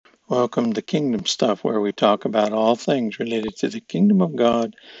Welcome to Kingdom Stuff, where we talk about all things related to the kingdom of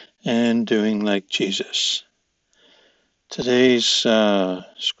God and doing like Jesus. Today's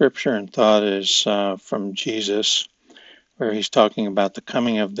scripture and thought is from Jesus, where he's talking about the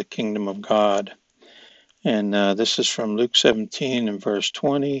coming of the kingdom of God. And this is from Luke 17 and verse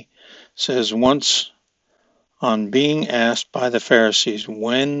 20. It says, Once on being asked by the Pharisees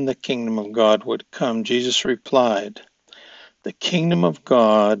when the kingdom of God would come, Jesus replied, "The kingdom of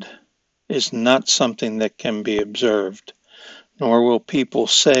God is not something that can be observed, nor will people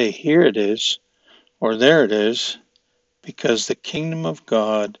say, 'Here it is,' or 'There it is,' because the kingdom of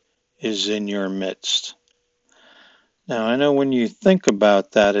God is in your midst." Now, I know when you think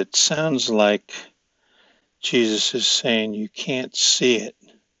about that, it sounds like Jesus is saying you can't see it.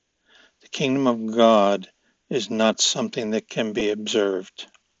 The kingdom of God is not something that can be observed.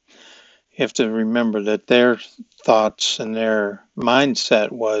 You have to remember that their thoughts and their mindset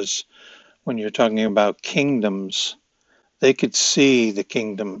was, when you're talking about kingdoms, they could see the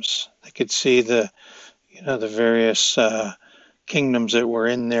kingdoms. They could see the various kingdoms that were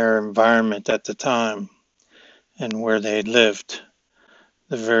in their environment at the time and where they lived,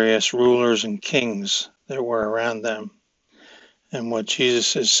 the various rulers and kings that were around them. And what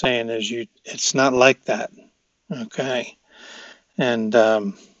Jesus is saying is, it's not like that, okay? And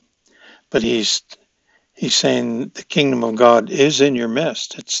but he's saying the kingdom of God is in your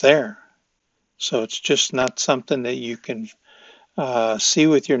midst. It's there. So it's just not something that you can see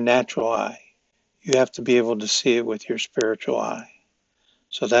with your natural eye. You have to be able to see it with your spiritual eye.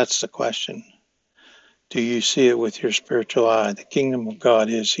 So that's the question. Do you see it with your spiritual eye? The kingdom of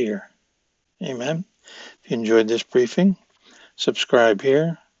God is here. Amen. If you enjoyed this briefing, subscribe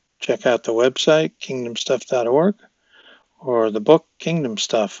here. Check out the website, kingdomstuff.org, or the book Kingdom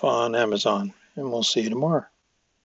Stuff on Amazon. And we'll see you tomorrow.